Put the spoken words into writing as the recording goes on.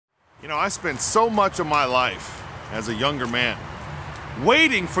You know, I spent so much of my life as a younger man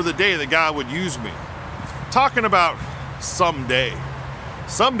waiting for the day that God would use me. Talking about someday.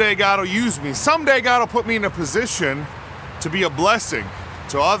 Someday God will use me. Someday God will put me in a position to be a blessing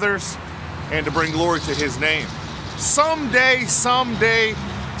to others and to bring glory to His name. Someday, someday,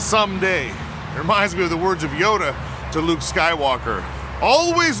 someday. It reminds me of the words of Yoda to Luke Skywalker.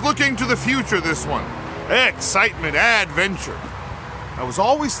 Always looking to the future, this one. Excitement, adventure. I was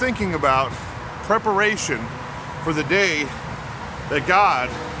always thinking about preparation for the day that God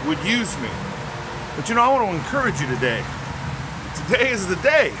would use me. But you know, I want to encourage you today. Today is the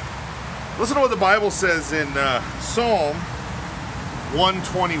day. Listen to what the Bible says in Psalm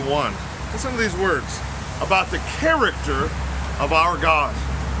 121. Listen to these words about the character of our God.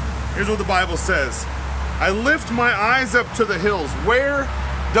 Here's what the Bible says. I lift my eyes up to the hills. Where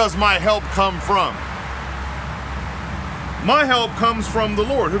does my help come from? My help comes from the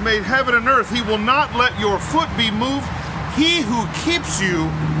Lord, who made heaven and earth. He will not let your foot be moved. He who keeps you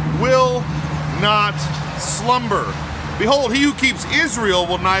will not slumber. Behold, he who keeps Israel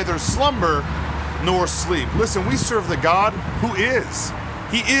will neither slumber nor sleep. Listen, we serve the God who is.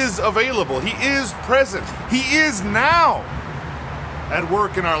 He is available. He is present. He is now at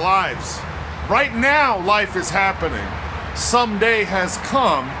work in our lives. Right now, life is happening. Someday has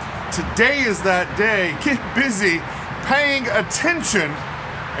come. Today is that day. Get busy paying attention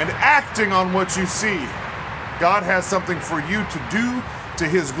and acting on what you see. God has something for you to do to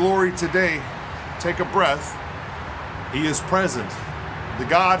His glory today. Take a breath. He is present. The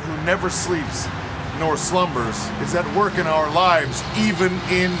God who never sleeps nor slumbers is at work in our lives, even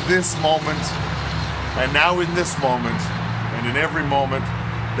in this moment, and now in this moment, and in every moment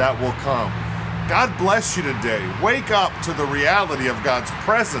that will come. God bless you today. Wake up to the reality of God's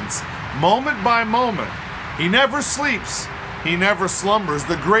presence, moment by moment. He never sleeps. He never slumbers.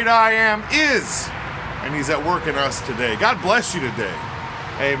 The great I Am is, and He's at work in us today. God bless you today.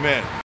 Amen.